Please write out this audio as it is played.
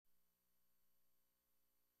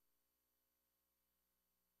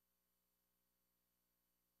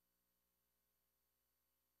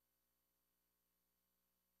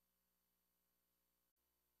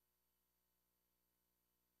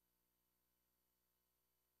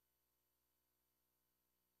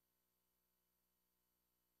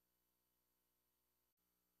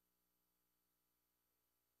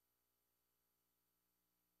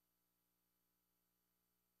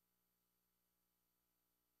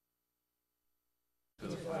to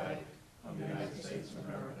the flag of the United States of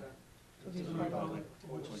America, to the republic for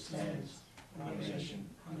which it stands, one nation,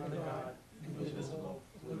 under God, indivisible,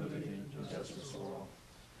 with liberty and justice for all.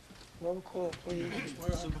 Roll call, please.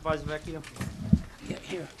 Supervisor Vecchio. Yeah,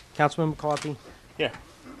 here. Councilman McCarthy. Here.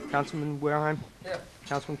 Councilman Warehime. Here.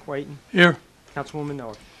 Councilman Creighton. Here. Councilwoman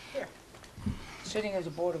Miller. Here. Sitting as a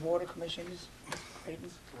Board of Water Commissioners. Creighton.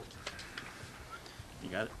 You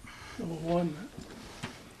got it? Number one,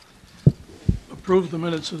 approve the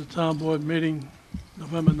minutes of the town board meeting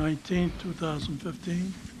November 19,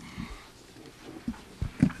 2015.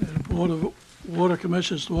 And the Board of Water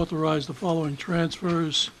Commissioners to authorize the following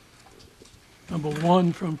transfers. Number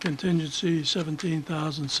one, from contingency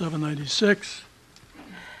 $17,796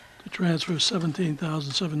 to transfer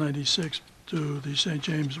 $17,796 to the St.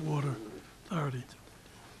 James Water Authority.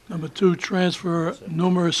 Number two, transfer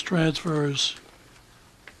numerous transfers,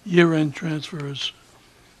 year-end transfers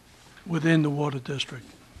within the water district.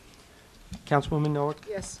 Councilwoman Miller.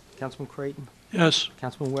 Yes. Councilman Creighton. Yes.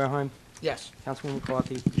 Councilman Warehime. Yes. Councilman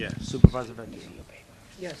McCarthy. Yes. Supervisor Vecchio.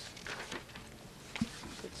 Yes.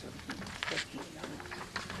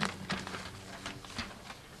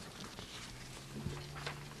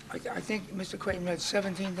 I think Mr. Creighton read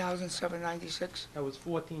 17,796. That was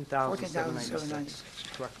 14,796.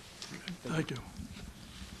 14,796. Correct. Thank you.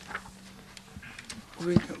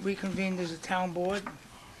 Reconvened as a town board.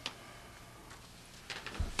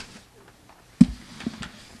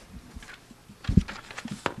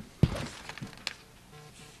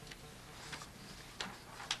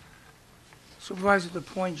 Supervisor to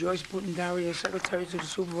appoint Joyce Butendari as secretary to the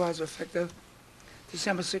supervisor effective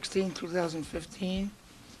December 16, 2015.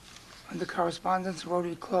 Under correspondence,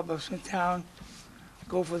 Rotary Club of Smithtown,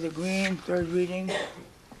 go for the green, third reading.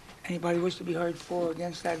 Anybody wish to be heard for or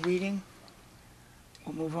against that reading?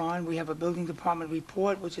 We'll move on. We have a building department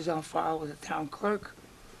report, which is on file with the town clerk,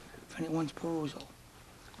 for anyone's perusal.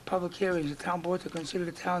 Public hearings, the town board to consider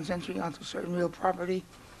the town's entry onto certain real property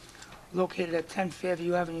located at 10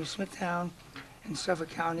 Fairview Avenue, Smithtown, in Suffolk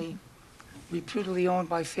County, reputedly owned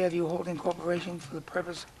by Fairview Holding Corporation for the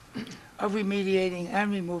purpose of remediating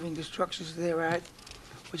and removing the structures thereat,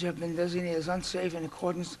 which have been designated as unsafe in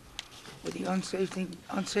accordance with the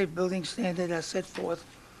unsafe building standard as set forth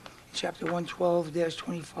in Chapter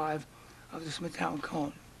 112-25 of the Smithtown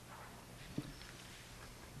Code.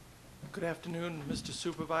 Good afternoon, Mr.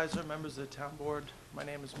 Supervisor, members of the town board. My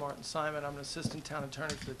name is Martin Simon. I'm an assistant town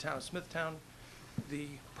attorney for the town of Smithtown. The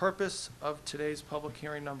purpose of today's public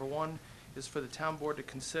hearing, number one, is for the town board to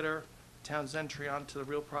consider town's entry onto the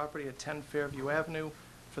real property at 10 Fairview Avenue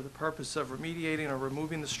for the purpose of remediating or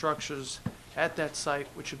removing the structures at that site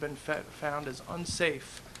which have been found as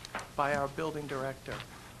unsafe by our building director.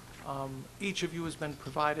 Each of you has been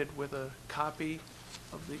provided with a copy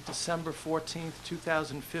of the December 14th,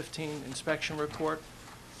 2015 inspection report.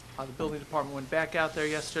 The building department went back out there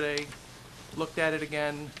yesterday, looked at it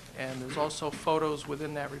again, and there's also photos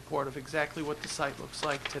within that report of exactly what the site looks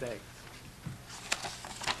like today.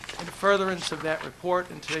 In furtherance of that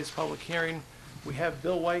report in today's public hearing, we have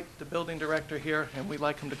Bill White, the building director, here, and we'd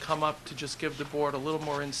like him to come up to just give the board a little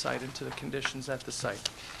more insight into the conditions at the site.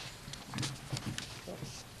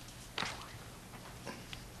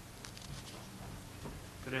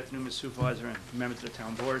 Good afternoon, Mr. Supervisor and members of the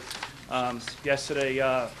town board. Yesterday,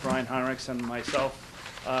 Brian Heinrichs and myself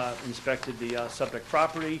inspected the subject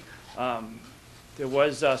property. There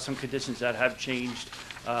was some conditions that have changed.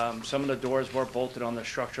 Some of the doors were bolted on the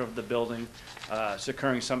structure of the building,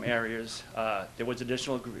 securing some areas. There was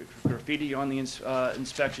additional graffiti on the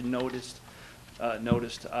inspection noticed.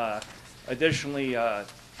 Additionally,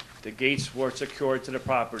 the gates were secured to the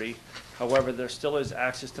property. However, there still is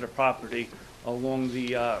access to the property along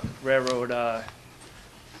the railroad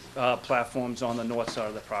platforms on the north side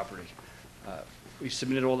of the property. We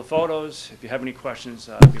submitted all the photos. If you have any questions,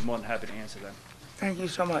 I'd be more than happy to answer them. Thank you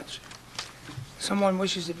so much. Someone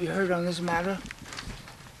wishes to be heard on this matter?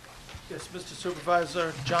 Yes, Mr.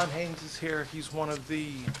 Supervisor, John Haynes is here. He's one of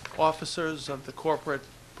the officers of the corporate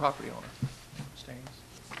property owner. Mr. Haynes.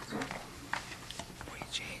 We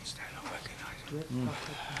changed, I don't recognize it.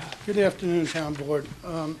 Good afternoon, Town Board.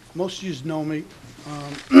 Most of you know me.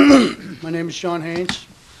 My name is Sean Haynes.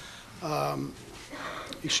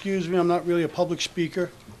 Excuse me, I'm not really a public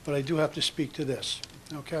speaker, but I do have to speak to this,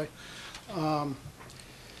 okay?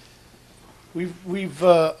 We've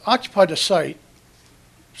occupied the site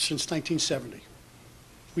since 1970.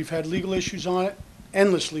 We've had legal issues on it,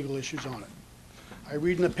 endless legal issues on it. I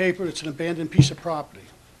read in the paper it's an abandoned piece of property,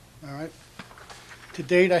 all right? To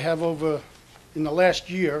date, I have over, in the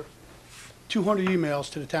last year, 200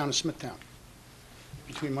 emails to the town of Smithtown,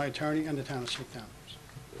 between my attorney and the town of Smithtown.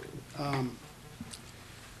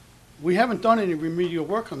 We haven't done any remedial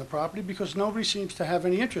work on the property because nobody seems to have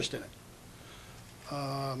any interest in it.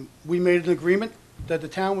 We made an agreement that the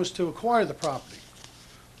town was to acquire the property.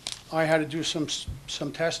 I had to do some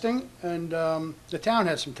testing, and the town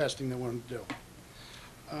had some testing they wanted to do.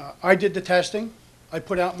 I did the testing. I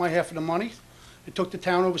put out my half of the money. It took the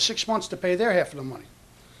town over 6 months to pay their half of the money,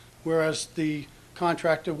 whereas the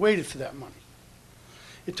contractor waited for that money.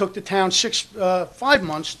 It took the town 5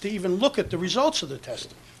 months to even look at the results of the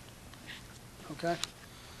testing. Okay?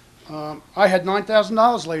 I had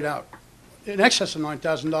 $9,000 laid out, in excess of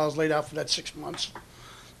 $9,000 laid out for that 6 months,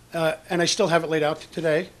 and I still have it laid out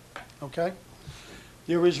today. Okay?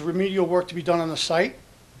 There is remedial work to be done on the site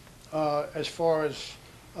as far as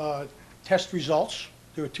test results.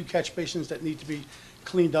 There are 2 catch basins that need to be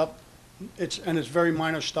cleaned up. It's very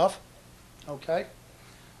minor stuff. Okay?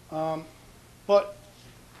 But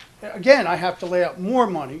again, I have to lay out more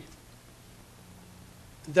money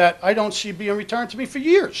that I don't see being returned to me for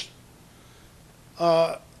years,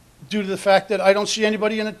 due to the fact that I don't see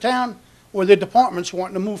anybody in the town or their departments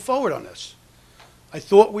wanting to move forward on this. I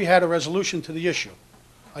thought we had a resolution to the issue.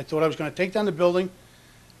 I thought I was going to take down the building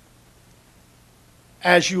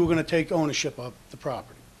as you were going to take ownership of the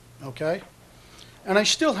property, okay? And I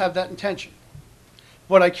still have that intention.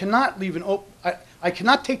 But I cannot leave I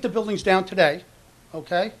cannot take the buildings down today,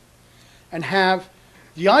 okay, and have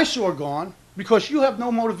the eyesore gone because you have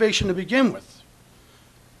no motivation to begin with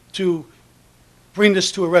to bring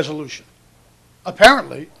this to a resolution.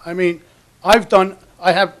 Apparently, I mean, I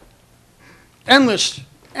have endless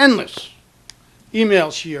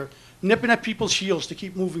emails here nipping at people's heels to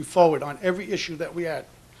keep moving forward on every issue that we had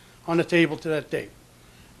on the table to that date.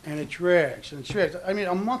 And it drags and it drags. I mean,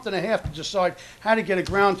 a month and a half to decide how to get a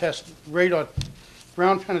ground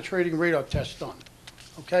penetrating radar test done,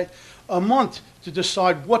 okay? A month to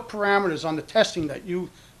decide what parameters on the testing that you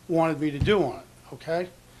wanted me to do on it, okay?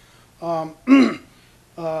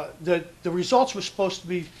 The results were supposed to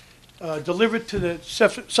be delivered to the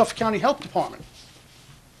Suffolk County Health Department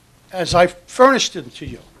as I furnished them to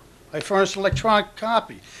you. I furnished an electronic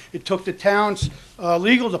copy. It took the town's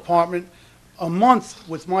legal department a month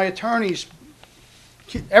with my attorneys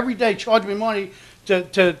every day charging me money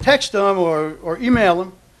to text them or email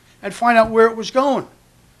them and find out where it was going,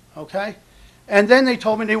 okay? And then they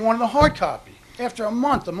told me they wanted a hard copy after a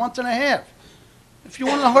month and a half. If you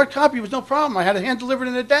wanted a hard copy, it was no problem. I had it hand-delivered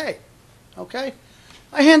in a day, okay?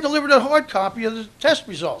 I hand-delivered a hard copy of the test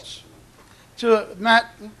results to Matt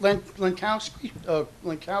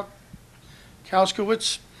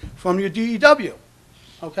Lentkowskiewicz from your DEW,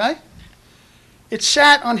 okay? It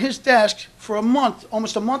sat on his desk for a month,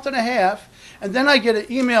 almost a month and a half, and then I get an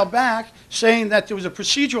email back saying that there was a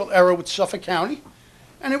procedural error with Suffolk County,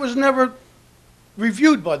 and it was never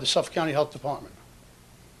reviewed by the Suffolk County Health Department,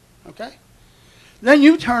 okay? Then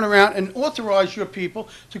you turn around and authorize your people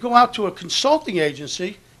to go out to a consulting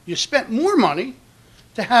agency. You spent more money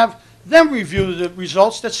to have them review the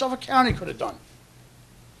results that Suffolk County could have done.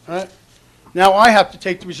 All right? Now I have to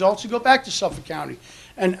take the results and go back to Suffolk County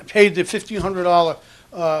and pay the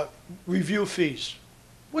 $1,500 review fees,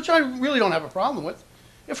 which I really don't have a problem with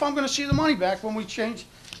if I'm going to see the money back when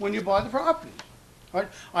you buy the property. All right?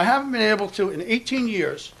 I haven't been able to, in 18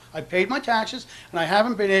 years, I paid my taxes, and I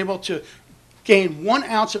haven't been able to gain 1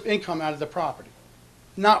 ounce of income out of the property.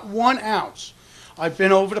 Not 1 ounce. I've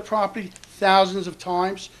been over the property thousands of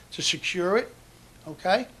times to secure it,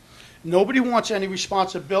 okay? Nobody wants any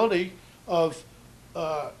responsibility of,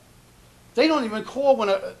 they don't even call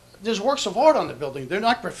when there's works of art on the building. They're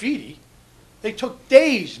not graffiti. They took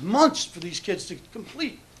days, months for these kids to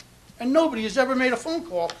complete. And nobody has ever made a phone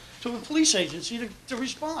call to a police agency to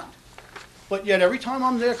respond. But yet every time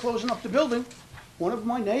I'm there closing up the building, one of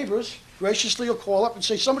my neighbors graciously will call up and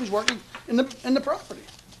say somebody's working in the property.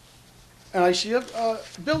 And I see a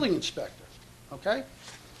building inspector, okay?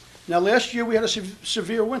 Now last year we had a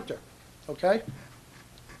severe winter, okay?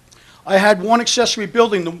 I had one accessory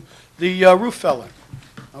building, the roof fell in,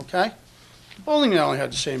 okay? The bowling alley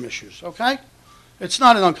had the same issues, okay? It's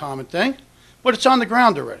not an uncommon thing, but it's on the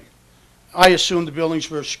ground already. I assumed the buildings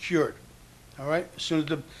were secured, all right? As soon as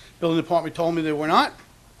the building department told me they were not,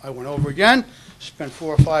 I went over again, spent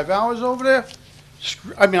 4 or 5 hours over there.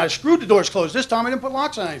 I screwed the doors closed. This time I didn't put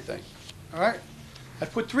locks on anything, all right? I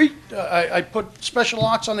put special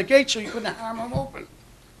locks on the gate so you couldn't hammer them open.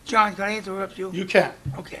 John, can I interrupt you? You can.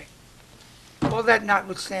 Okay. All that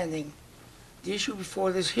notwithstanding, the issue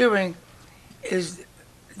before this hearing is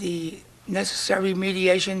the necessary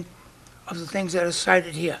mediation of the things that are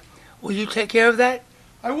cited here. Will you take care of that?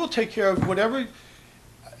 I will take care of whatever.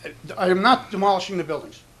 I am not demolishing the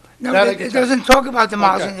buildings. No, That I it can it tell you. doesn't talk about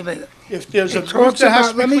demolishing the Okay. building. If there's a It roof talks that has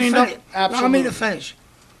to about, be let me cleaned up, finish, allow me absolutely. to finish.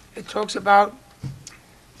 It talks about,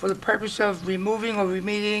 for the purpose of removing or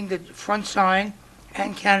remediating the front sign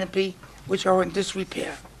and canopy which are in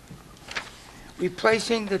disrepair.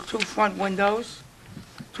 Replacing the two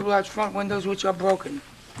large front windows which are broken.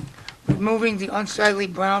 Removing the unsightly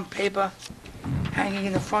brown paper hanging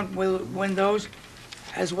in the front windows,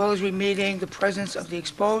 as well as remediating the presence of the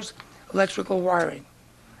exposed electrical wiring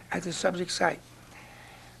at the subject site.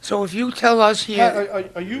 So if you tell us Pat, here,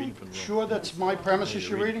 are you sure that's my premises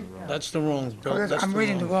you're reading? That's the wrong, that's I'm the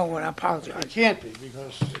reading the wrong. wrong one, I It apologize. can't be,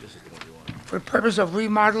 because For the purpose of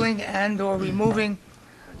remodeling and/or removing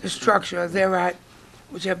the structure thereat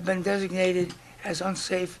which have been designated as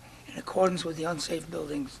unsafe in accordance with the unsafe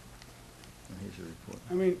buildings.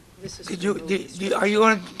 I mean, Are you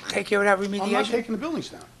going to take care of that I'm not remediation? taking the buildings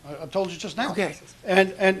down. I told you just now. Okay, And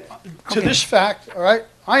to Okay. this fact, all right,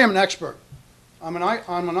 I am an expert. I'm an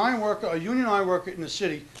iron worker, a union iron worker in the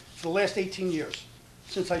city for the last 18 years,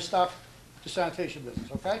 since I stopped the sanitation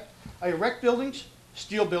business, okay? I erect buildings,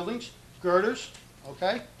 steel buildings, girders,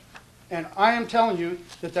 okay? And I am telling you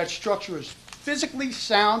that that structure is physically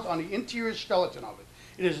sound on the interior skeleton of it.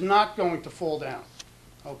 It is not going to fall down,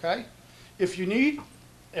 okay?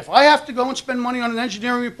 If I have to go and spend money on an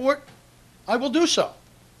engineering report, I will do so.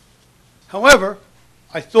 However,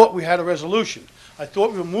 I thought we had a resolution. I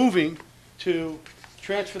thought we were moving to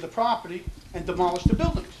transfer the property and demolish the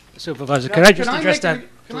buildings. Supervisor, Now, could I just can address make that,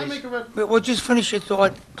 a- Can I please? make a, re- We'll just finish your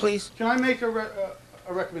thought, please. can I make a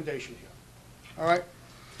recommendation here? All right?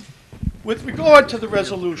 With regard to the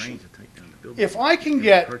resolution, if I can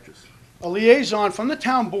get a liaison from the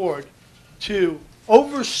town board to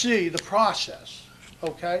oversee the process,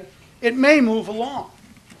 okay, it may move along.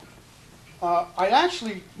 I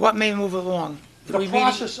actually, What may move along? the remedi-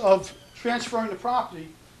 process of transferring the property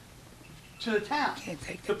to the town. Can't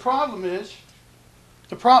take The that. problem is,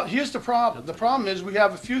 here's the problem. The problem is we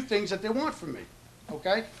have a few things that they want from me,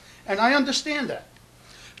 okay? And I understand that.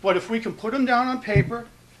 But if we can put them down on paper,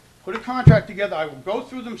 put a contract together, I will go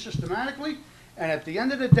through them systematically, and at the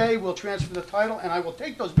end of the day, we'll transfer the title, and I will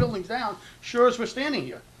take those buildings down, sure as we're standing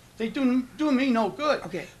here. They do me no good.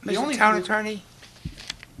 Okay, The only Mr. Town thing- Attorney?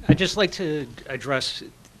 I'd just like to address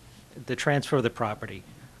the transfer of the property.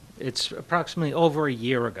 It's approximately over a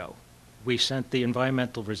year ago, we sent the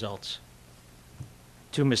environmental results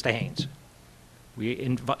to Mr. Haynes. We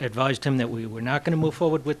advised him that we were not going to move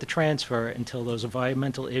forward with the transfer until those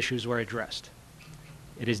environmental issues were addressed.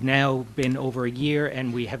 It has now been over a year,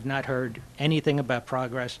 and we have not heard anything about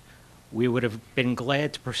progress. We would have been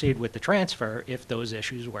glad to proceed with the transfer if those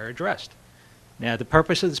issues were addressed. Now, the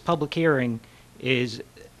purpose of this public hearing is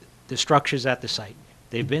the structures at the site.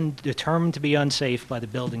 They've been determined to be unsafe by the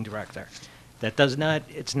building director.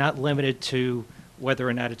 It's not limited to whether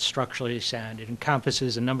or not it's structurally sound. It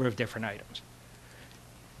encompasses a number of different items.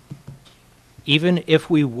 Even if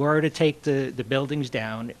we were to take the buildings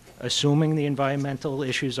down, assuming the environmental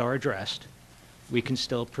issues are addressed, we can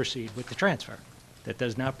still proceed with the transfer. That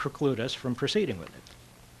does not preclude us from proceeding with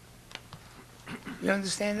it. You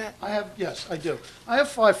understand that? Yes, I do. I have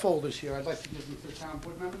 5 folders here I'd like to give them to the town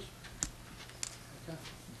board members. Okay.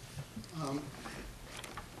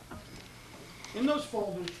 In those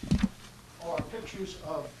folders are pictures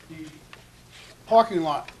of the parking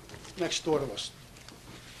lot next door to us.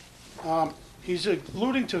 He's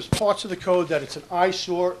alluding to parts of the code that it's an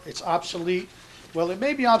eyesore, it's obsolete. Well, it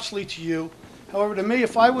may be obsolete to you. However, to me,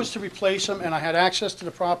 if I was to replace them and I had access to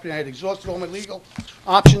the property, I had exhausted all my legal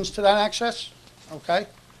options to that access, okay?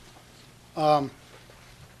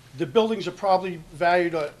 The buildings are probably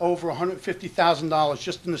valued at over $150,000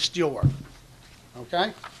 just in the steelwork,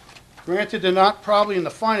 okay? Granted, they're not probably in the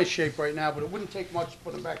finest shape right now, but it wouldn't take much to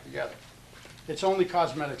put them back together. It's only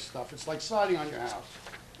cosmetic stuff. It's like siding on your house,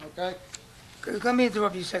 okay? Let me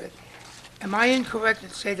interrupt you a second. Am I incorrect to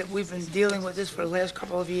say that we've been dealing with this for the last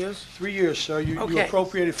couple of years? 3 years, sir. You Okay.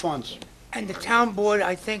 appropriated funds. And the town board,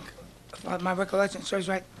 I think, if my recollection serves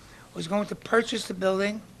right, was going to purchase the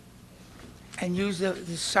building and use the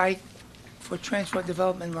site for transfer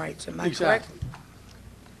development rights. Am I correct? Exactly.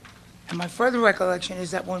 And my further recollection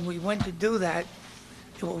is that when we went to do that,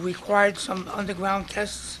 it required some underground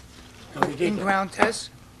tests, And we did that. in-ground tests,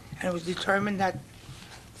 and it was determined that,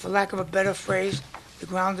 for lack of a better phrase, the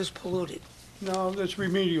ground is polluted. No, there's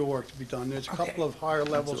remedial work to be done. There's a Okay. couple of higher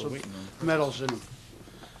levels of metals in them.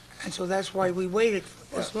 And so that's why we waited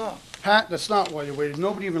this long. Pat, that's not why you waited.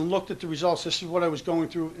 Nobody even looked at the results. This is what I was going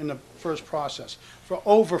through in the first process for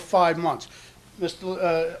over 5 months.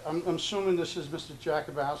 I'm assuming this is Mr.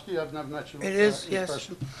 Jakubowski. I've never met you. It is, in yes.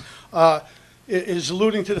 person. is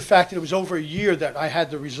alluding to the fact that it was over a year that I had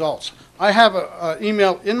the results. I have an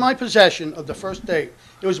email in my possession of the first date.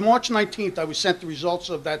 It was March 19th I was sent the results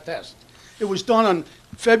of that test. It was done on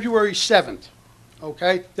February 7th,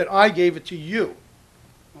 okay, that I gave it to you,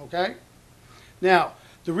 okay? Now,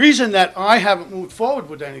 the reason that I haven't moved forward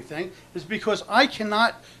with anything is because I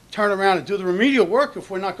cannot turn around and do the remedial work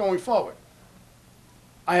if we're not going forward.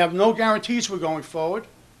 I have no guarantees we're going forward.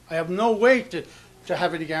 I have no way to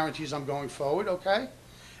have any guarantees I'm going forward, okay?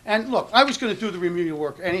 And look, I was going to do the remedial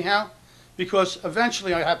work anyhow, because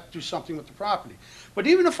eventually I have to do something with the property. But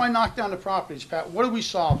even if I knock down the properties, Pat, what are we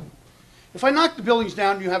solving? If I knock the buildings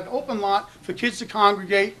down, you have an open lot for kids to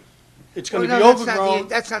congregate, it's going to be overgrown.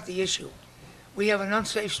 That's not the issue. We have an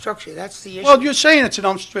unsafe structure, that's the issue. Well, you're saying it's an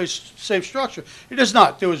unsafe structure. It is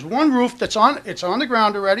not. There was one roof it's on the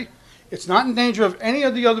ground already. It's not in danger of any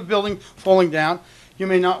of the other building falling down. You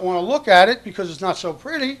may not want to look at it because it's not so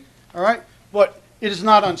pretty, all right? But it is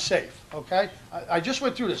not unsafe, okay? I just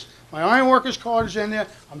went through this. My iron workers card is in there.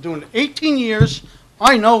 I'm doing it 18 years.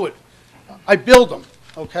 I know it. I build them,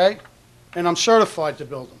 okay? And I'm certified to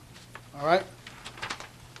build them, all right?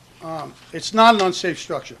 It's not an unsafe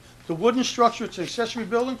structure. The wooden structure, it's an accessory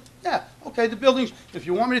building, yeah, okay, the buildings, if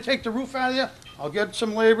you want me to take the roof out of there, I'll get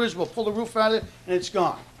some laborers, we'll pull the roof out of there, and it's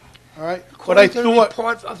gone, all right? But I According to the thought,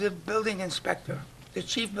 report of the building inspector, the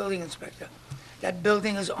chief building inspector, that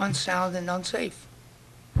building is unsound and unsafe.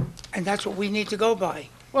 And that's what we need to go by.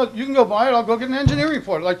 well, you can go buy it, I'll go get an engineering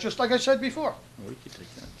report, just like I said before.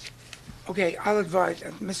 Okay, I'll advise,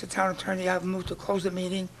 Mr. Town Attorney, I'll move to close the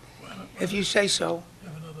meeting, if you say so.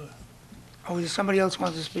 Oh, does somebody else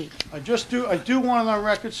want to speak? I do want on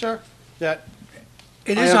record, sir, that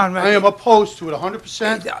It is on record. I am opposed to it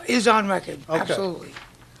 100%. It is on record, Okay. absolutely.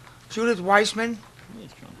 Judith Weissman,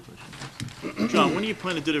 John, when do you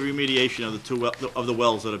plan to do the remediation of the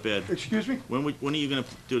wells that are bad? Excuse me? When are you gonna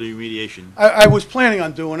do the remediation? I was planning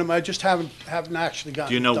on doing them, I just haven't actually gotten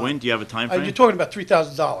Do you it know done. when? Do you have a time You're frame? talking about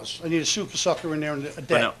 $3,000. I need a super sucker in there in a But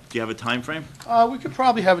day. no, do you have a time frame? We could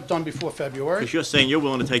probably have it done before February. Because you're saying you're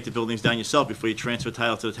willing to take the buildings down yourself before you transfer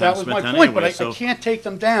title to the town That of was my Smithtown point, but anyway, I so. can't take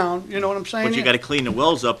them down, you know what I'm saying? But you here? gotta clean the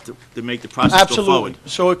wells up to make the process go forward. Absolutely,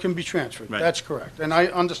 so it can be transferred. Right. That's correct. And I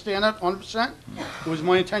understand that 100%. It was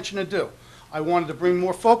my intention to do. I wanted to bring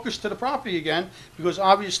more focus to the property again, because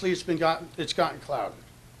obviously it's gotten clouded,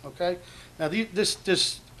 okay? Now,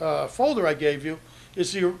 this folder I gave you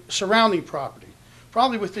is the surrounding property.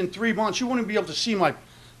 Probably within 3 months, you wouldn't be able to see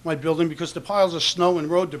my building because the piles of snow and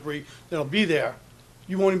road debris that'll be there,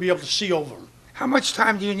 you won't even be able to see over them. how much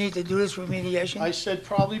time do you need to do this remediation? I said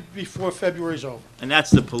probably before February's over. And that's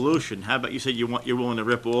the pollution. How about, you said you're willing to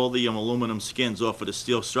rip all the aluminum skins off of the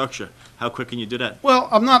steel structure. How quick can you do that? Well,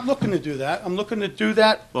 I'm not looking to do that. I'm looking to do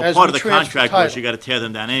that Well, as part we of the transfer contract was title. you gotta tear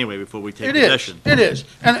them down anyway before we take It is, possession. it is.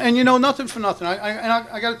 And you know, nothing for nothing.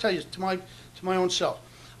 I got to tell you, to my own self,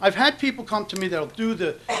 I've had people come to me that'll do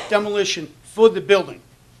the demolition for the building,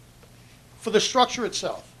 for the structure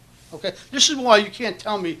itself, okay? This is why you can't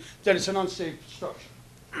tell me that it's an unsafe structure.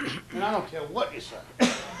 And I don't care what you say.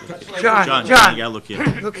 That's what I John, John, you gotta look here.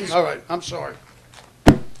 Look, this- All right, I'm sorry.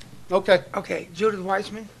 Okay. okay, Judith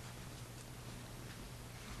Weissman,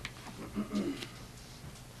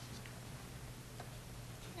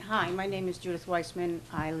 Hi, my name is Judith Weissman.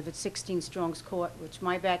 I live at 16 Strong's Court, which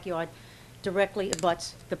my backyard directly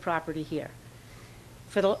abuts the property here.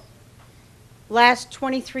 For the last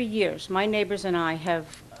 23 years, my neighbors and I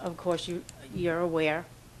have, of course, you're aware,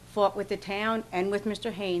 fought with the town and with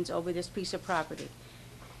Mr. Haynes over this piece of property.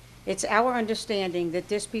 It's our understanding that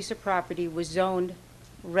this piece of property was zoned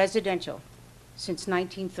residential since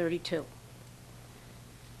 1932.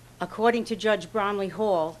 According to Judge Bromley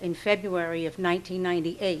Hall, in February of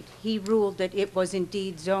 1998, he ruled that it was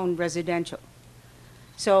indeed zoned residential.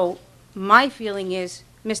 So my feeling is,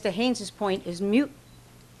 Mr. Haynes's point is mute.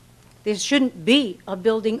 There shouldn't be a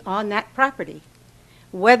building on that property.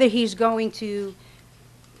 Whether he's going to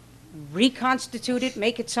reconstitute it,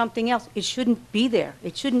 make it something else, it shouldn't be there.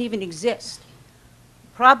 It shouldn't even exist.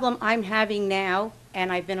 Problem I'm having now,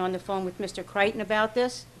 and I've been on the phone with Mr. Crichton about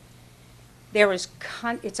this,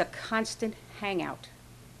 it's a constant hangout.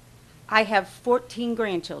 I have 14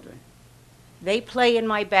 grandchildren. They play in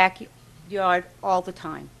my backyard all the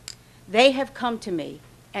time. They have come to me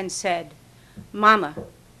and said, Mama,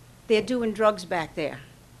 they're doing drugs back there.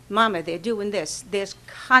 Mama, they're doing this. There's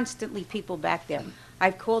constantly people back there.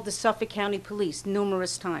 I've called the Suffolk County Police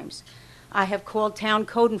numerous times. I have called town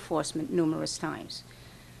code enforcement numerous times.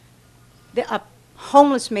 A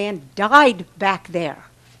homeless man died back there.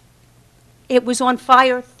 It was on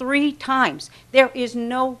fire 3 times. There is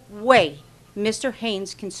no way Mr.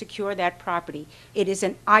 Haynes can secure that property. It is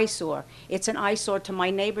an eyesore. It's an eyesore to my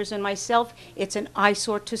neighbors and myself. It's an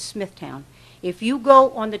eyesore to Smithtown. If you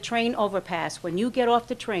go on the train overpass, when you get off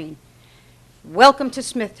the train, welcome to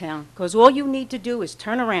Smithtown, because all you need to do is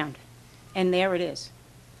turn around, and there it is.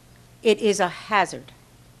 It is a hazard.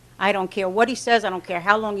 I don't care what he says, I don't care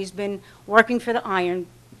how long he's been working for the iron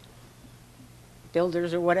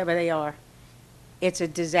builders or whatever they are. It's a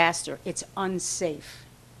disaster. It's unsafe.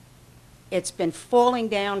 It's been falling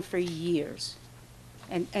down for years.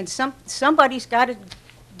 And somebody's got to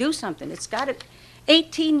do something. It's got to,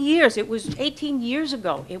 18 years, it was 18 years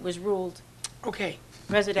ago, it was ruled Okay,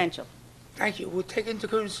 residential. thank you. We'll take into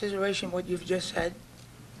consideration what you've just said.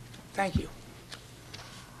 Thank you.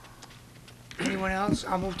 Anyone else?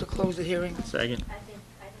 I'll move to close the hearing. Second. I didn't know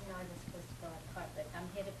I was supposed to go at part, but I'm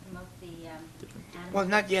here to promote the animal. Well,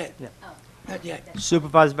 not yet. Oh, Not yet.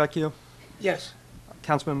 Supervisor Vecchio, Yes.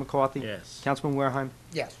 Councilman McCarthy. Yes. Councilman Wareheim,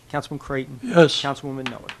 Yes. Councilman Creighton, Yes. Councilwoman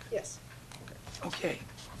Noack. Yes. Okay.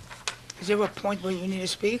 Is there a point where you need to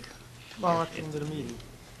speak? Well, at the end of the meeting.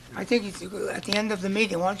 I think it's at the end of the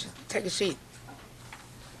meeting. Why don't you take a seat?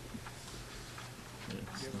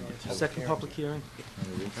 Second public hearing.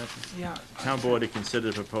 Yeah. Town Board to consider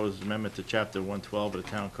the proposed amendment to Chapter 112 of the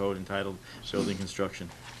Town Code entitled Building Construction.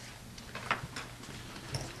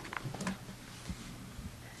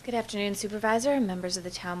 Good afternoon, Supervisor and members of the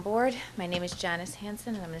Town Board. My name is Janice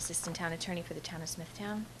Hanson, and I'm an Assistant Town Attorney for the Town of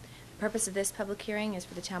Smithtown. The purpose of this public hearing is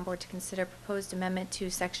for the Town Board to consider proposed amendment to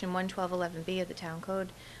Section 11211B of the Town Code,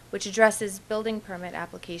 which addresses building permit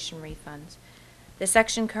application refunds. The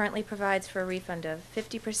section currently provides for a refund of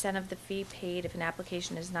 50% of the fee paid if an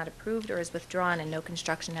application is not approved or is withdrawn and no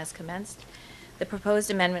construction has commenced. The proposed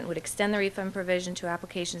amendment would extend the refund provision to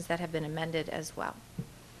applications that have been amended as well.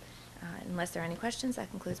 Unless there are any questions, that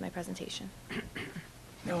concludes my presentation.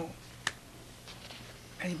 No.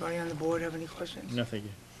 Anybody on the board have any questions? No, thank you.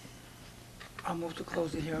 I'll move to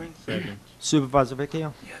close the hearing. Second. Supervisor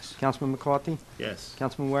Vecchio, Yes. Councilman McCarthy, Yes.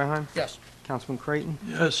 Councilman Wareheim, Yes. Councilman Creighton,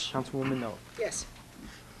 Yes. Councilwoman Noack. Yes.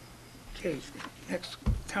 Okay, next,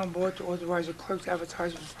 Town Board to authorize the clerk to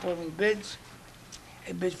advertise for following bids.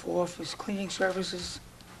 A bid for office cleaning services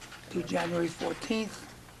due January 14th,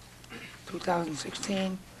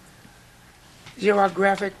 2016. Xerox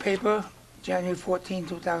graphic paper, January 14,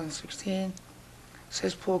 2016.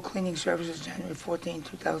 Cesspool cleaning services, January 14,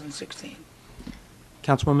 2016.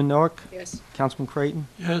 Councilwoman Noack, Yes. Councilman Creighton,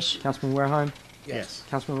 Yes. Councilman Wareheim, Yes.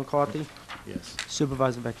 Councilman McCarthy, Yes.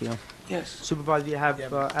 Supervisor Vecchio. Yes. Supervisor, you have Yeah,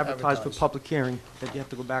 advertised for advertise. public hearing that you have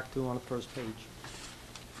to go back to on the first page.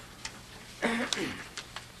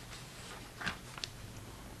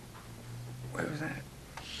 Where was that?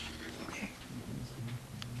 Okay.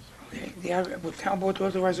 Okay, the Town Board to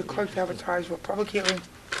authorize the clerk to advertise for a public hearing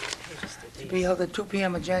to be held at 2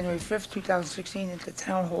 p.m. on January 5th, 2016, at the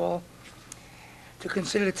Town Hall to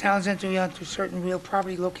consider the town's entry onto certain real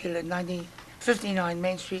property located at 59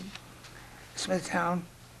 Main Street, Smithtown.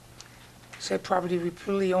 Said property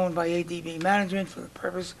reputedly owned by ADB Management for the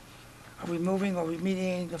purpose of removing or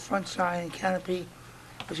remediating the front sign and canopy,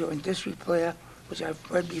 which are in disrepair, which I've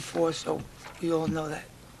read before, so we all know that.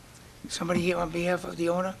 Somebody here on behalf of the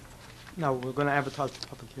owner? No, we're going to advertise for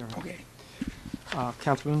public hearing. Okay.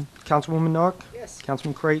 Councilwoman Noack, Yes.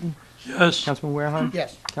 Councilman Creighton, Yes. Councilman Wareheim,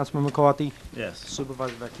 Yes. Councilman McCarthy, Yes.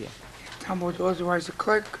 Supervisor Vecchio. Town Board to authorize the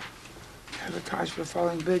clerk to advertise for the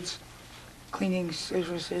following bids. Cleaning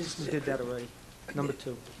services. We did that already. Number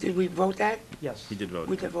 2. Did we vote that? Yes. He did vote.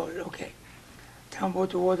 We did vote it, okay. Town Board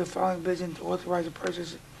to order the following bids and to authorize the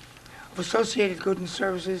purchase of associated goods and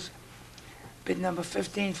services. Bid number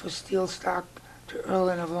 15 for steel stock to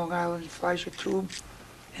Erlen of Long Island, Fleischer Tube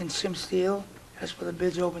and Sim Steel. As for the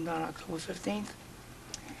bids opened on October 15th.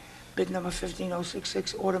 Bid number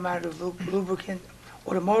 15066, automotive lubricants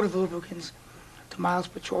to Miles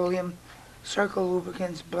Petroleum, Circle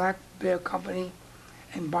Lubricants, Black Bear Company,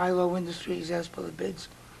 and Bilo Industries as per the bids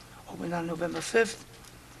opened on November 5th.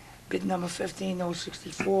 Bid number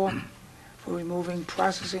 15064 for removing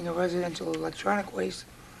processing of residential electronic waste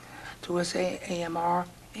to SAAMR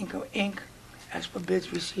Inc. as per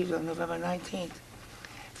bids received on November 19th.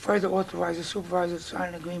 Further authorize the supervisor to sign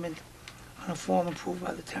an agreement on a form approved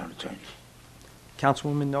by the town attorney.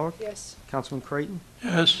 Councilwoman Noack, Yes. Councilman Creighton,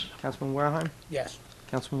 Yes. Councilman Wareheim, Yes.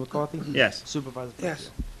 Councilman McCarthy, Yes. Supervisor Vecchio. Yes.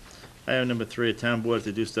 Item number 3, a town board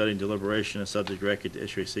to do study and deliberation of subject record to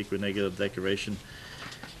issue a secret negative declaration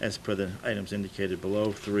as per the items indicated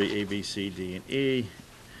below, 3, A, B, C, D, and E,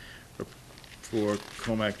 for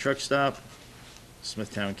Comac Truck Stop,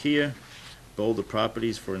 Smithtown Kia, Boulder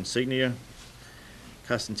Properties for Insignia,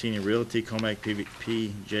 Costantini Realty, Comac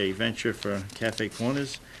PJ Venture for Cafe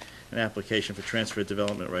Corners, an application for transfer of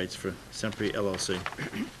development rights for Sempre LLC.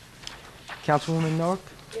 Councilwoman Nork?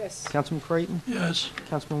 Yes. Councilman Creighton? yes,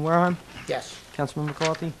 Councilman Wareham? Yes. Councilman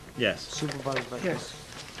McCarthy? Yes. Supervisor Vecchia? Yes.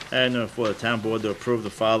 And for the town board to approve the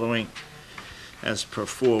following as per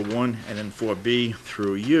 4.1 and then 4B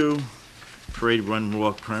through U. Parade Run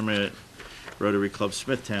Walk Permit, Rotary Club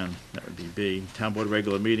Smithtown, that would be B. Town Board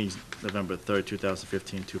regular meetings, November 3rd,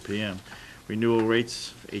 2015, 2 p.m. Renewal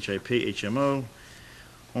rates, HIP, HMO.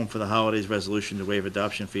 Home for the Holidays resolution to waive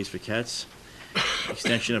adoption fees for cats.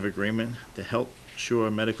 Extension of agreement to Health Shore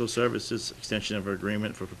Medical Services. Extension of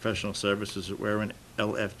agreement for professional services at Warren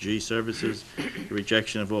LFG Services. The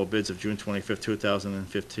rejection of all bids of June 25th,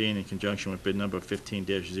 2015 in conjunction with bid number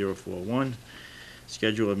 15-041.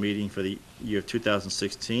 Schedule a meeting for the year of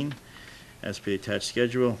 2016 as per the attached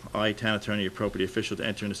schedule. I, town attorney, appropriate official to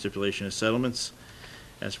enter into stipulation of settlements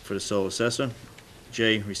as for the sole assessor.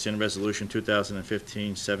 J, rescind resolution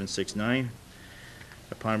 2015-769.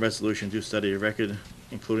 Upon resolution, do study a record,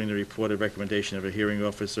 including the reported recommendation of a hearing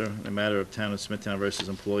officer in the matter of Town of Smithtown versus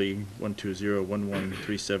employee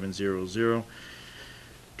 120113700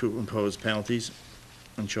 to impose penalties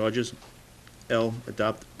and charges. L,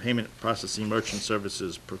 adopt payment processing merchant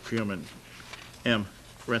services procurement. M,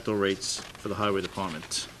 rental rates for the highway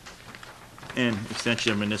department. N,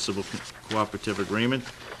 extension of municipal cooperative agreement.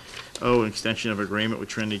 O, extension of agreement with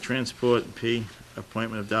Trinity Transport. P,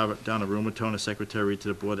 appointment of Donna Rumatone as secretary to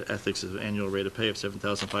the Board of Ethics at an annual rate of pay of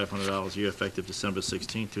 $7,500 a year effective December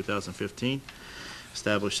 16, 2015.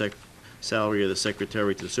 Establish salary of the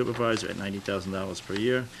secretary to the supervisor at $90,000 per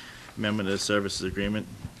year. Amendment of the services agreement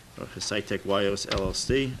of Scitech Wyos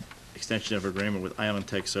LLC. Extension of agreement with Island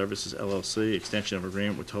Tech Services LLC. Extension of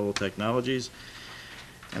agreement with Total Technologies.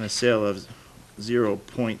 And a sale of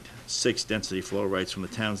 0.6 density flow rights from the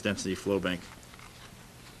town's density flow bank.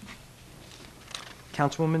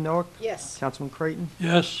 Councilwoman Nork? Yes. Councilman Creighton?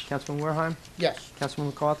 yes, Councilman Wareham? Yes.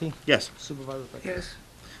 Councilman McCarthy? Yes. Supervisor Vecchia? Yes.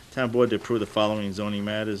 Town Board to approve the following zoning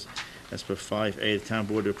matters. As per 5A, the Town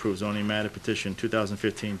Board to approve zoning matter petition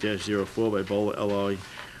 2015-04 by Bowler LI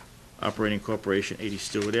Operating Corporation, 80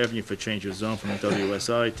 Stewart Avenue, for change of zone from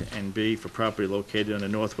WSI to NB for property located on the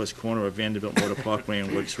northwest corner of Vanderbilt Motor Parkway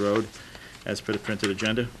and Wicks Road, as per the printed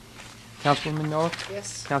agenda. Councilwoman Nork?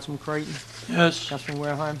 Yes. Councilman Creighton? yes, Councilman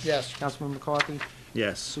Wareham? Yes. Councilman McCarthy?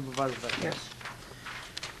 Yes. Supervisor Vecchia? Yes.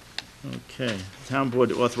 Okay. Town Board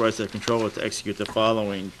to authorize the controller to execute the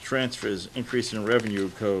following transfers, increase in revenue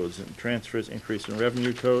codes, and transfers, increase in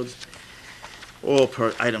revenue codes, all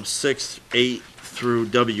per item 6, 8 through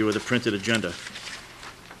W of the printed agenda.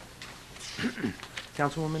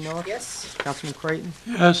 Councilwoman Nork? Yes. Councilman Creighton?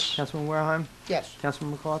 yes, Councilman Wareham? Yes.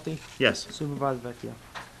 Councilman McCarthy? Yes. Supervisor Vecchia?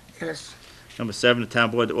 Yes. Number 7, the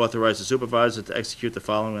Town Board to authorize the supervisor to execute the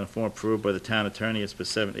following in a form approved by the town attorney as per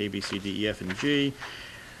 7 A, B, C, D, E, F, and G.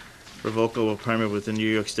 Revocable permit with the New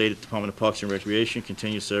York State Department of Parks and Recreation,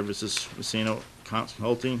 continued services, Messino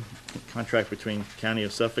Consulting, contract between County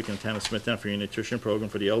of Suffolk and Town of Smithtown for your nutrition program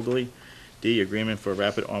for the elderly. D, agreement for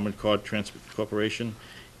Rapid Armored Car Transport Corporation.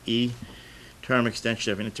 E, term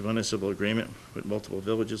extension of an intermunicipal agreement with multiple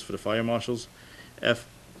villages for the fire marshals. F,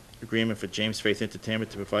 agreement for James Faith Entertainment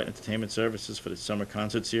to provide entertainment services for the summer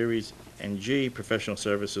concert series. And G, professional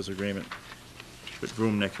services agreement with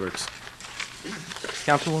Room Networks.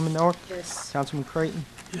 Councilwoman Nork? Yes. Councilman Creighton?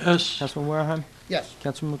 yes, Councilman Wareham? Yes.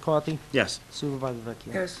 Councilman McCarthy? Yes. Supervisor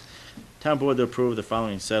Vecchia? Yes. Town Board to approve the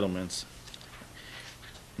following settlements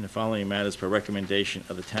in the following matters per recommendation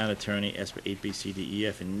of the town attorney as per 8B, C, D, E,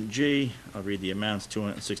 F, and G. I'll read the amounts: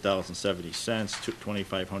 $206.70,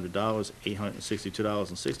 $2,500,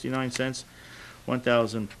 $862.69,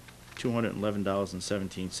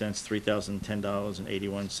 $1,211.17,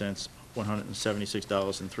 $3,010.81,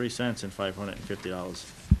 $176.03, and $550.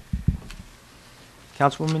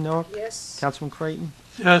 Councilwoman Nork? Yes. Councilman Creighton?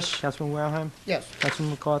 yes, Councilman Wareham? Yes.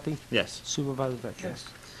 Councilman McCarthy? Yes. Supervisor Vecchia? Yes.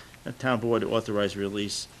 The Town Board to authorize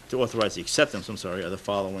the acceptance, of the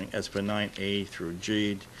following as per 9A through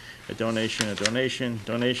G. A donation,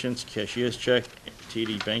 donations, cashier's check,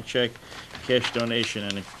 TD bank check, cash donation,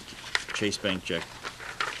 and a Chase bank check.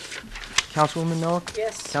 Councilwoman Nork?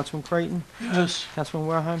 Yes. Councilman Creighton? yes, Councilman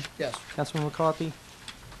Wareham? Yes. Councilman McCarthy?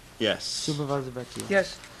 Yes. Supervisor Vecchia?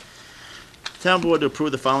 Yes. Town Board to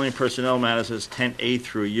approve the following personnel matters as 10A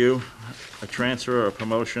through U. A transfer or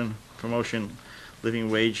promotion,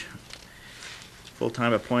 living wage,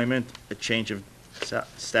 full-time appointment, a change of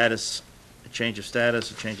status,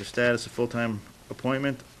 a full-time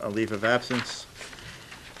appointment, a leave of absence,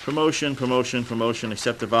 promotion,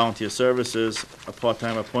 accept the volunteer services, a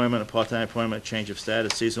part-time appointment, change of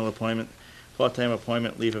status, seasonal appointment, part-time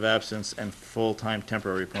appointment, leave of absence, and full-time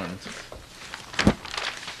temporary appointments.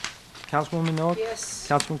 Councilwoman Minogue? Yes.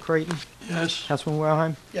 Councilman Creighton? Yes. Councilman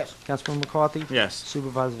Wareheim? Yes. Councilman McCarthy? Yes.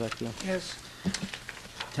 Supervisor Vecchio? Yes.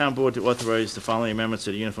 Town Board to authorize the following amendments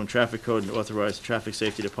to the Uniform Traffic Code and authorize the Traffic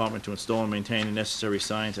Safety Department to install and maintain the necessary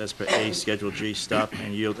signs as per A, Schedule G, stop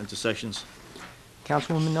and yield intersections.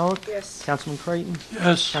 Councilwoman Minogue? Yes. Councilman Creighton?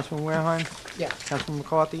 Yes. Councilman Wareheim? Yes. Councilman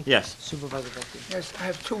McCarthy? Yes. Supervisor Vecchio? Yes, I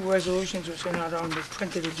have two resolutions which are not on the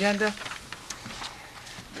printed agenda.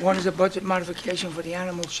 One is a budget modification for the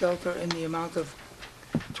animal shelter in the amount of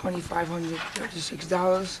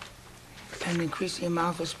 $2,536 and increase the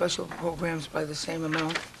amount for special programs by the same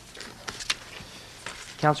amount.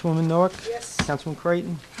 Councilwoman Minogue? Yes. Councilman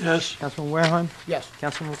Creighton? Yes. Councilman Wareheim? Yes.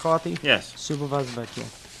 Councilman McCarthy? Yes. Supervisor Vecchio?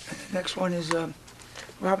 The next one is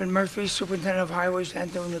Robin Murphy, Superintendent of Highways, to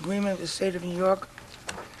enter an agreement with the State of New York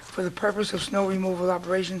for the purpose of snow removal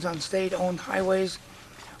operations on state-owned highways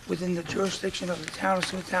within the jurisdiction of the town of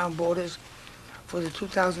Smithtown borders for the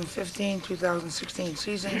 2015-2016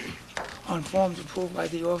 season on forms approved by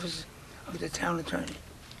the Office of the Town Attorney.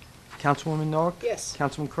 Councilwoman Minogue? Yes.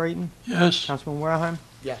 Councilman Creighton? Yes. Councilman Wareheim?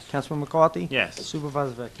 Yes. Councilman McCarthy? Yes.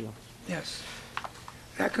 Supervisor Vecchio? Yes.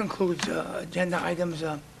 That concludes agenda items.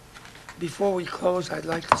 Before we close, I'd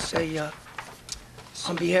like to say, on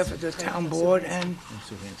behalf of the town board and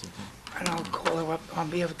I'll call her up, on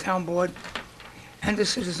behalf of the town board and the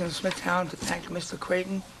citizens of Smithtown, to thank Mr.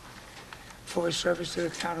 Creighton for his service to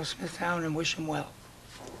the town of Smithtown and wish him well.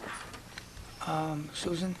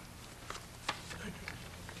 Susan?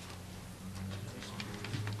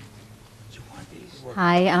 Do you want these?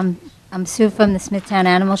 Hi, I'm Sue from the Smithtown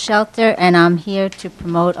Animal Shelter, and I'm here to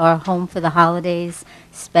promote our Home for the Holidays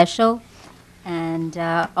special. And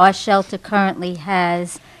our shelter currently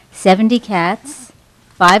has 70 cats,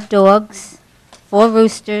 5 dogs, 4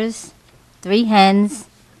 roosters, 3 hens,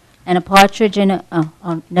 and a partridge and a,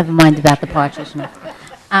 oh, never mind about the partridge, no.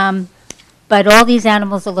 But all these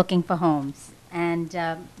animals are looking for homes. And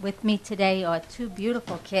with me today are 2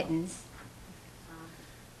 beautiful kittens.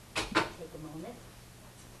 Take a moment.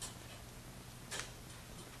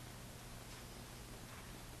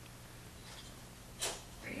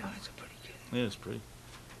 Brianna's a pretty kid. It is pretty.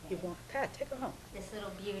 You want Pat, take her home. This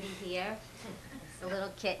little beauty here, it's a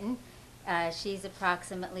little kitten. She's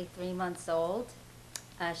approximately 3 months old.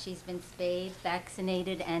 She's been spayed,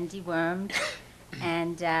 vaccinated, and dewormed.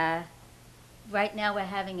 And right now, we're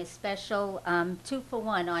having a special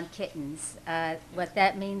 2-for-1 on kittens. What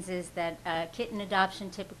that means is that kitten adoption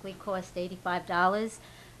typically costs $85,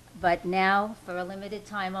 but now, for a limited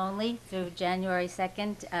time only, through January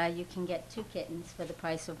 2nd, you can get 2 kittens for the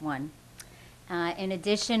price of 1. In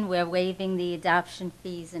addition, we're waiving the adoption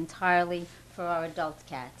fees entirely for our adult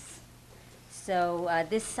cats. So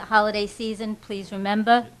this holiday season, please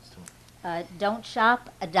remember, don't shop,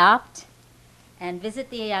 adopt, and visit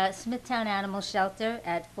the Smithtown Animal Shelter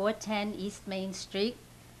at 410 East Main Street,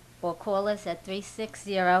 or call us at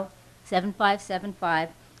 360-7575,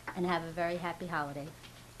 and have a very happy holiday.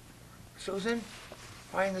 Susan,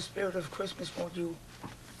 why in the spirit of Christmas won't you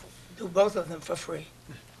do both of them for free?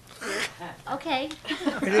 Okay,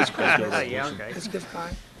 It is Christmas. Yeah, okay. It's gift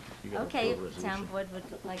time. okay, town board would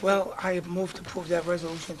like to. Well, I have moved to approve that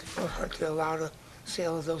resolution for her to allow the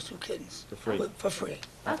sale of those 2 kittens. For free. For free.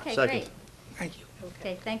 Okay, Second. great. Thank you.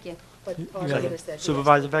 Okay, thank you.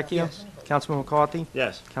 Supervisor Vecchio? Yes. Councilman McCarthy?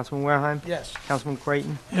 Yes. Councilman Wareheim? Yes. Councilman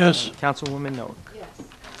Creighton? Yes. Councilwoman Minogue?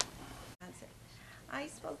 I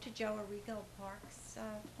spoke to Joe Arrigo, Parks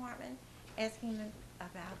Department, asking them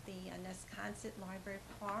about the Nesconset Library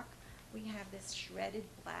Park. We have this shredded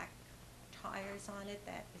black tires on it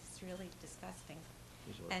that is really disgusting.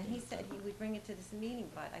 And he said he would bring it to this meeting,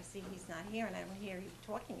 but I see he's not here, and I don't hear you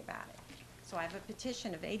talking about it. So I have a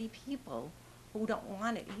petition of 80 people who don't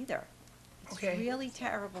want it either. It's Okay. really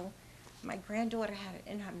terrible. My granddaughter had it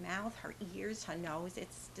in her mouth, her ears, her nose.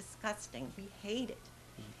 It's disgusting. We hate it.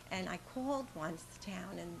 And I called once the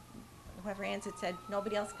town, and whoever answered said,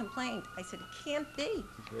 nobody else complained. I said, it can't be.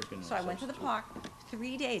 So I went to the park,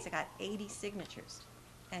 3 days, I got 80 signatures,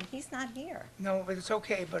 and he's not here. No, but it's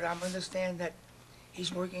okay, but I understand that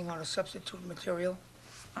he's working on a substitute material.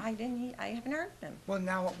 I haven't heard from him. Well,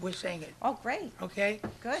 now we're saying it, Oh, great, okay?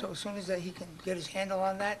 Good. So as soon as that he can get his handle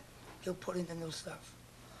on that, he'll put in the new stuff.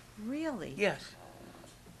 really? Yes.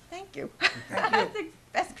 Thank you. Thank you. The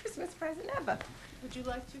best Christmas present ever. Would you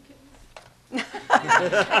like 2 kittens? I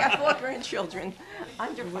got 4 grandchildren,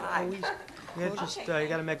 under 5. Yeah, just, you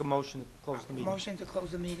gotta make a motion to close the meeting. Motion to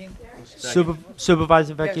close the meeting?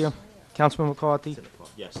 Supervisor Vecchio? Yes. Councilman McCarthy?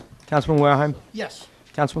 Yes. Councilman Wareheim, Yes.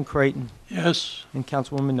 Councilman Creighton, Yes. and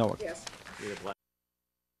Councilwoman Noack. Yes.